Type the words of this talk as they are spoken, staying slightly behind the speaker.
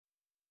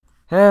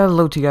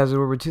Hello to you guys,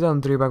 we're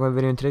 2003 back with my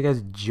video, and today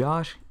guys,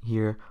 Josh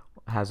here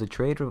has a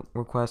trade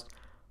request.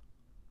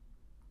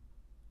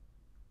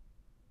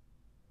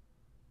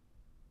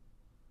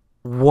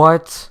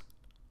 What?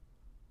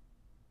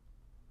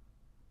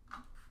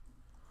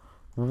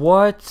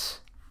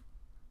 What?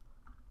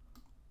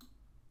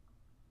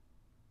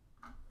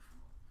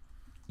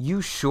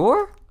 You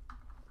sure?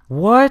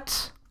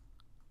 What?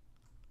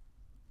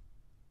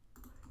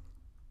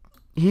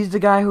 He's the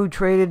guy who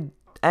traded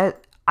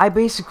at... I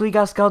basically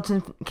got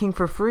Skeleton King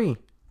for free.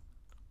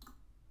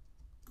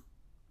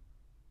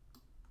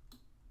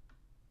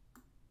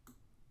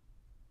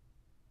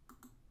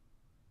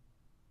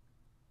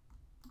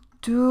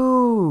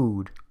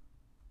 Dude.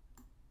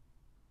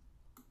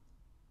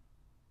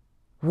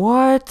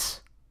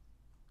 What?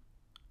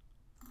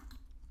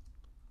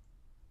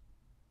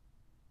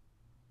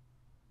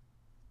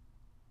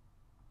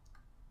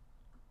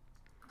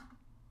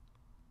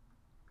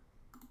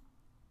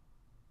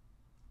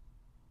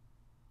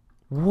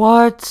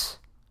 What?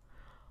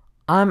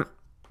 I'm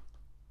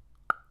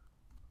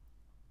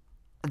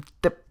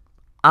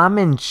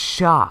in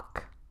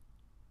shock.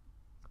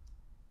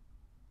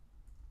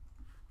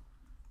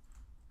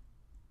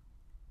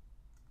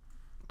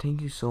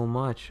 Thank you so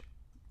much.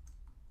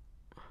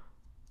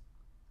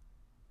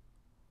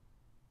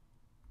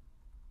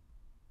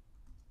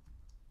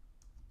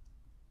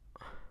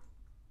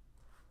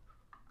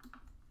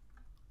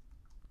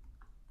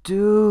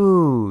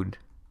 Dude.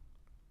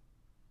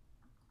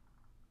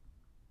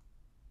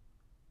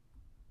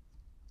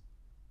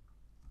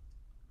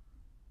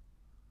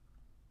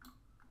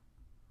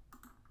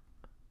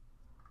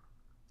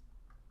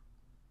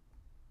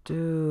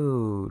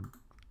 Dude.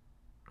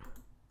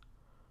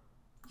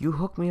 You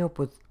hooked me up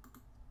with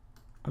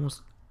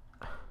almost...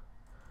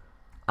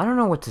 I don't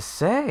know what to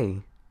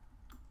say.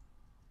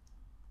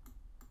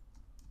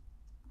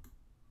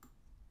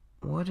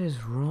 What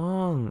is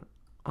wrong?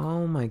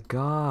 Oh my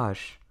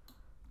gosh.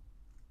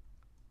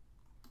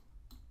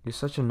 You're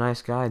such a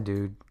nice guy,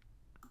 dude.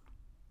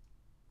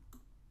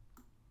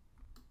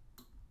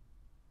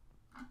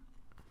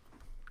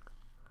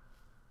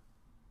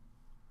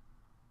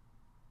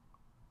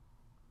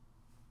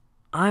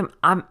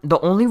 I'm the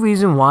only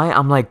reason why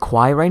I'm like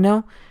quiet right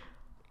now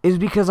is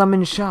because I'm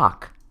in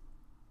shock.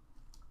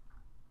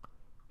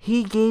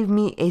 He gave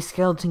me a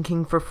Skeleton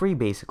King for free,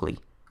 basically.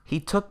 He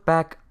took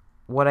back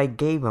what I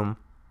gave him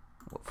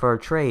for a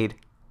trade.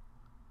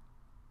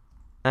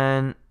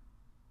 And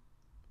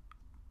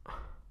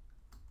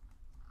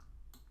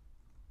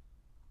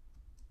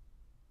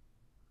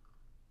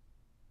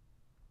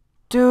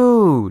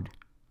dude.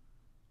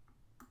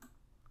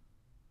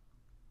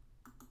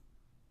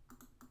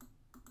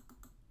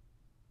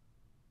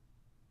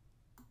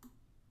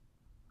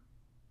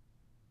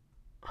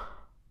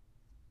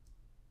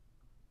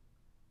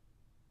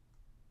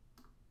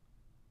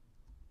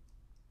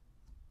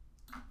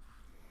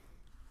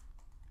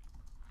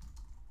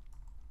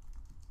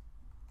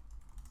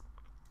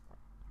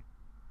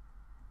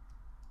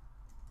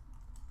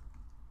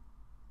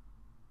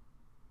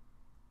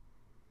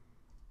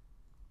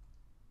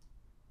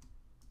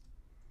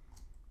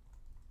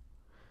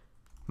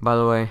 By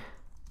the way,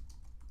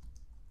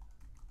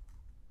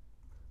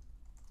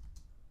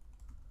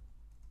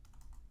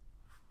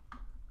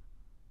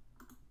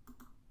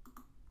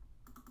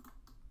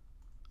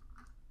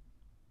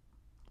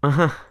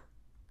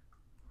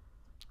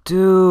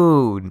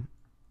 dude.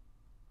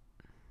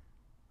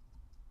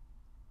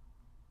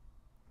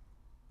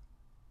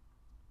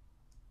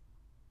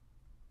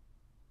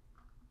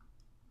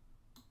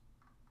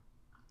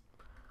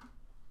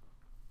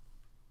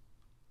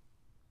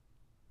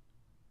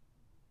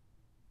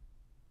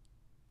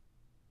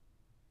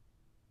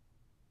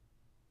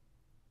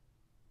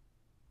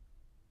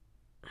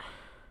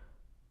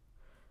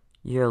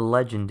 You're a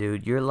legend,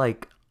 dude. You're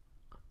like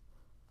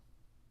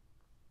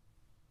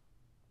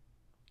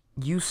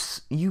you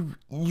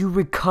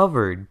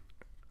recovered.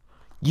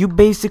 You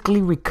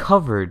basically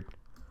recovered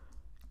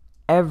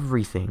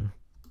everything.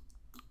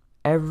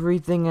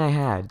 Everything I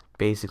had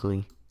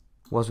basically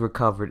was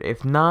recovered,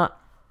 if not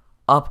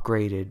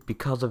upgraded,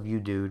 because of you,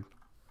 dude.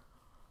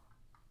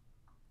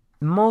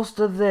 Most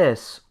of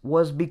this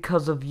was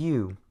because of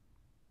you.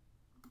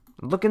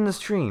 Look in the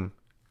stream.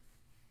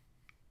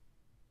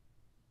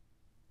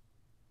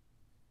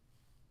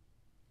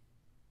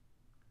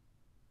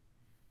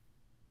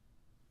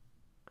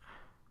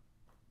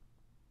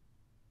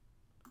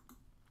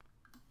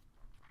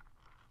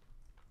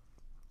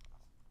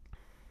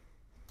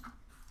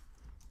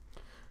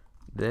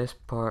 This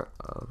part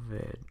of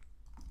it.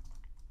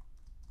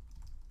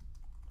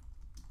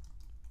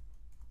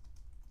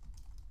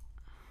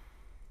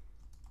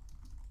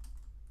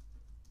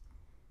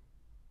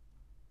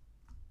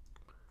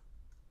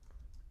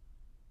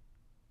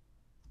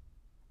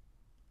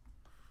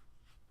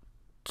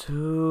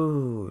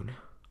 Dude.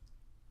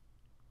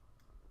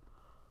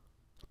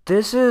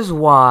 This is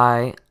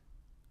why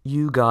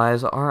you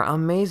guys are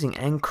amazing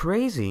and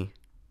crazy.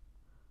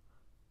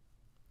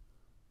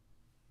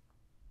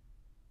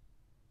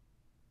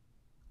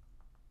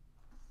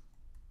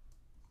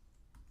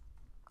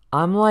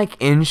 I'm like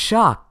in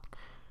shock.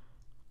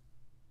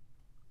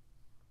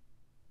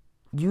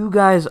 You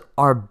guys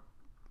are...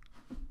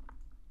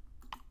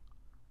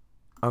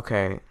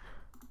 Okay.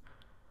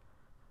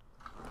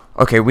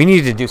 Okay, we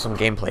need to do some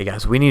gameplay,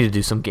 guys. We need to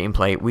do some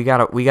gameplay. We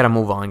gotta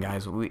move on,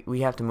 guys.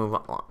 We have to move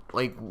on.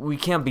 Like, we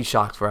can't be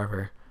shocked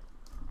forever.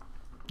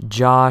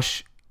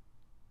 Josh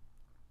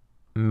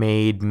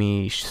made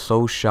me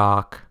so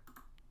shocked.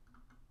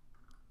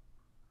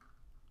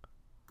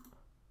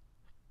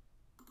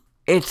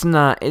 It's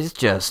not, it's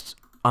just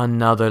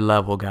another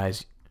level,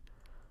 guys.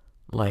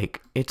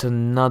 Like, it's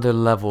another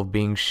level of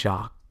being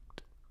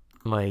shocked.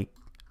 Like,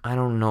 I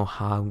don't know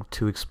how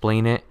to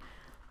explain it,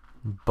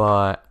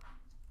 but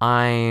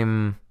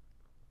I'm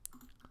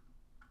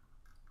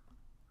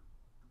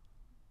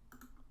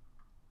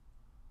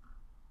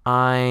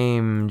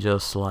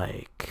just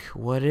like,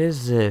 what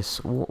is this?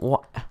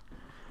 What?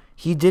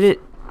 He did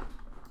it.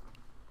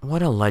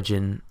 What a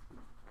legend.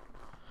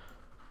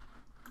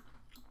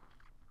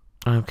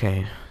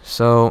 Okay,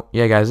 so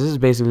yeah, guys, this is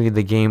basically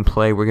the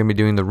gameplay. We're gonna be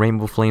doing the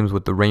rainbow flames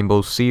with the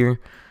rainbow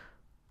seer.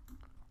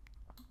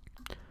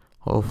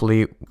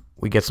 Hopefully,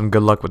 we get some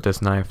good luck with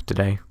this knife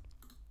today.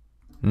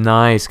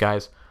 Nice,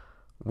 guys.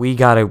 We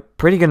got a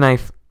pretty good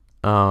knife.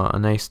 A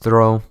nice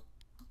throw, if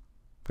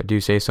I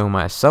do say so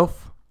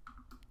myself.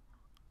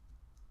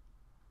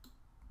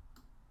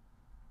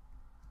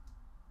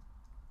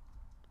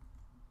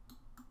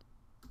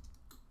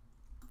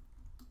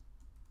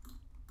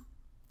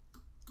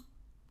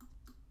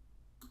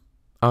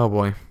 Oh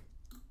boy.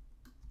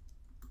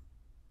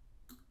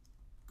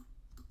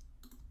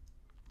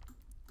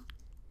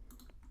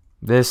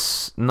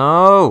 This,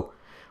 no!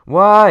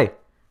 Why?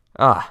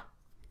 Ah.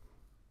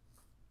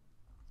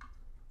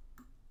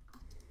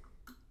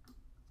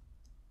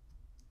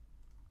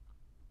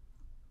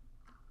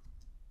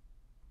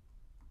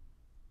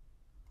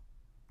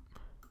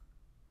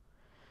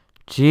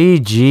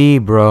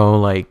 GG, bro.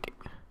 Like,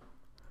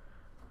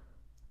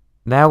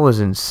 that was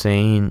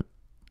insane.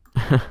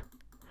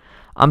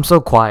 I'm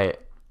so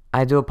quiet.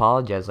 I do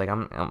apologize. Like,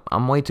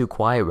 I'm way too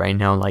quiet right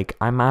now. Like,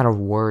 I'm out of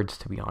words,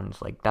 to be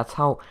honest. Like, that's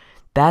how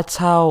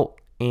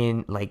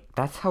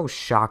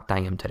shocked I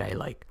am today.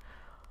 Like,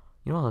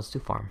 you know what, let's do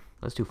farm.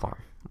 Let's do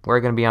farm. We're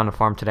gonna be on the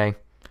farm today.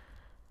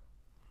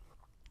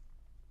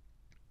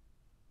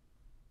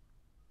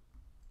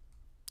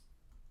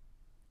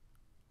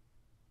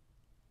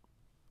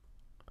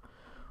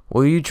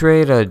 Will you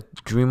trade a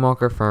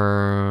Dreamwalker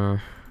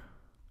for...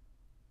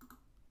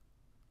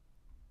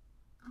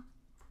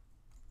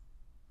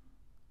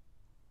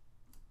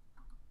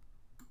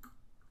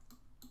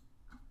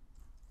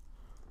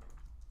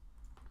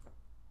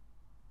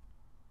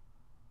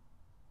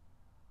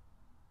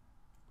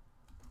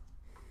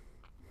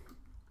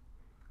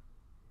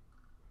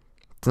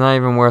 It's not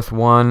even worth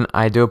one.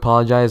 I do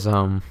apologize.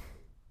 Yeah.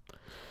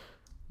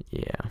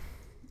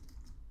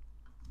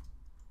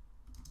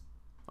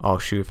 Oh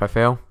shoot, if I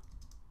fail.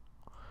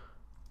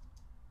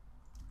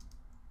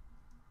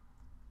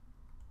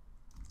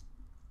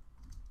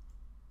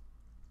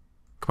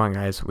 Come on,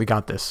 guys. We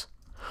got this.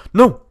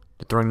 No!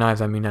 They're throwing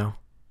knives at me now.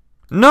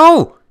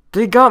 No!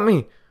 They got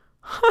me!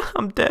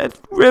 I'm dead.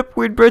 RIP,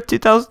 Weirdbread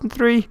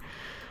 2003.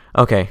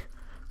 Okay.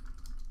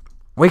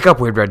 Wake up,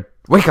 Weirdbread.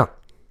 Wake up!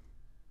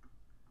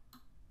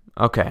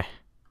 Okay.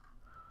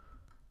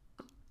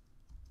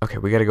 Okay,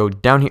 we gotta go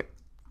down here.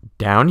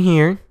 Down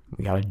here.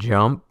 We gotta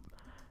jump.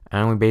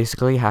 And we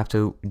basically have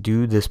to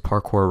do this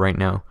parkour right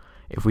now.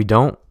 If we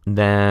don't,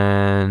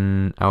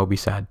 then I will be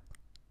sad.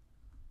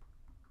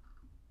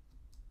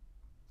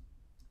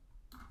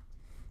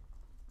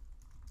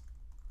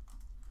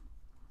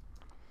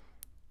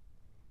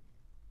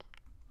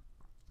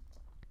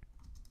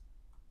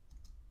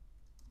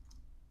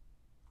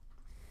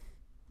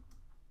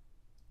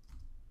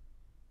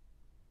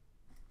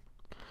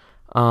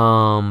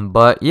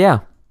 But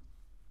yeah.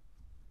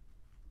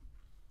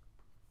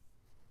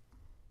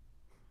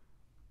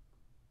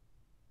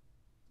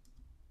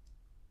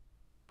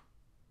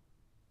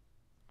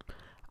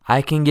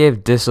 I can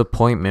give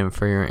disappointment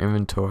for your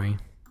inventory.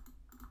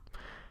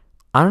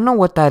 I don't know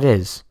what that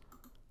is.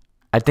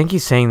 I think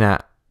he's saying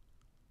that.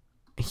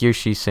 He or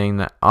she's saying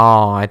that.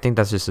 Oh, I think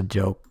that's just a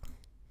joke.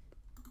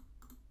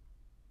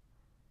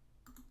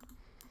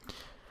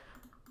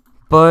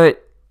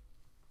 But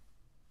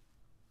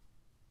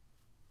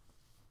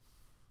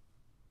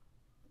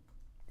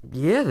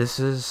yeah, this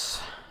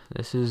is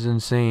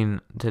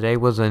insane. Today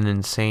was an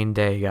insane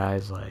day,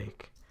 guys.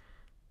 Like,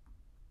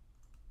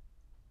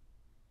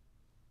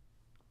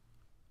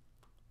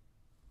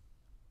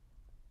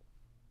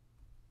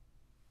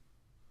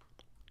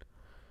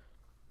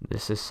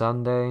 this is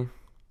Sunday.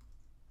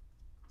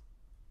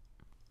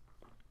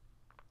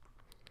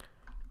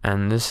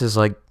 And this is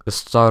like the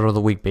start of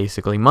the week,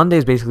 basically. Monday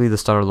is basically the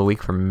start of the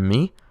week for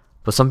me.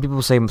 But some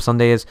people say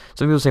Sunday is.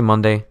 Some people say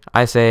Monday.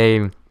 I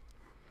say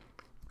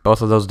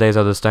both of those days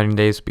are the starting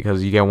days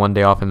because you get one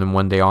day off and then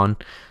one day on.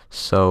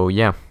 So,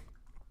 yeah.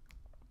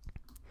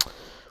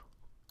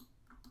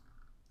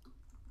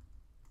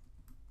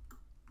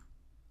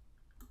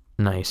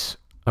 Nice.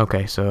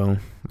 Okay, so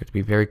we have to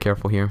be very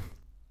careful here.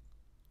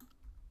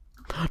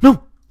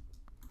 No!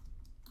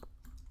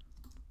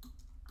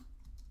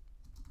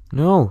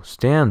 No,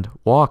 stand,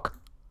 walk.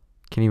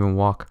 Can't even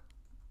walk.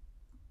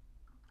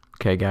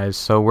 Okay, guys,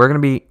 so we're gonna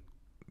be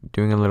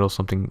doing a little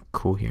something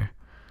cool here.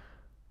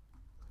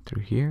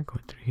 Through here,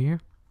 going through here.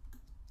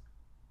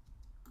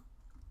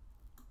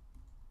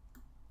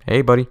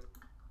 Hey, buddy.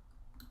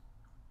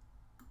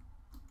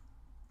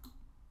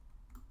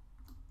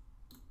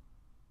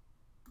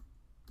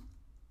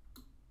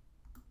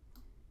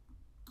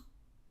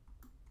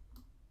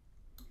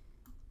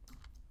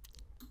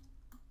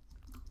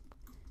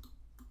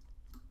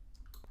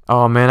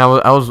 Oh man, I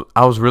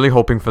was really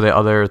hoping for the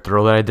other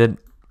throw that I did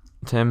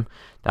to him.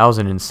 That was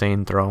an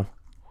insane throw.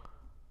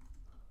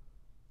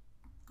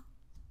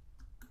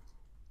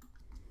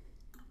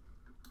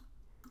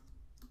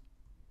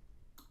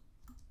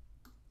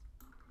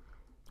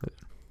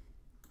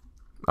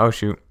 Oh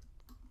shoot.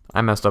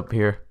 I messed up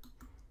here.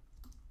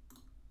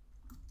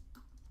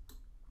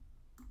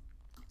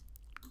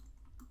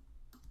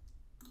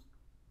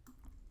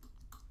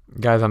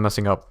 Guys, I'm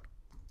messing up.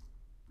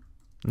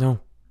 No.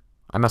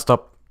 I messed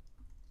up.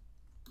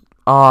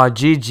 Aw,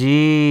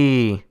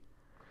 GG.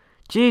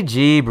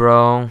 GG,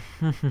 bro.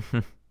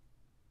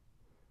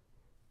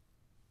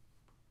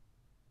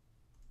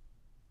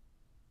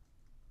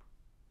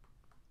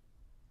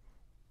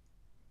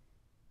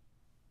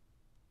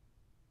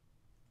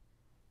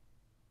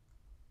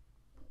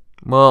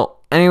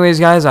 Well, anyways,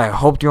 guys, I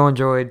hope you all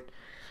enjoyed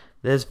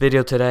this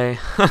video today.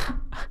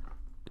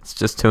 It's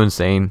just too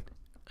insane.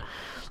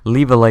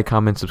 Leave a like,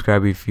 comment,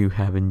 subscribe if you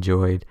have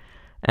enjoyed.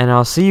 And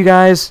I'll see you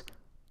guys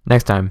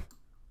next time.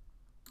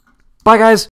 Bye, guys.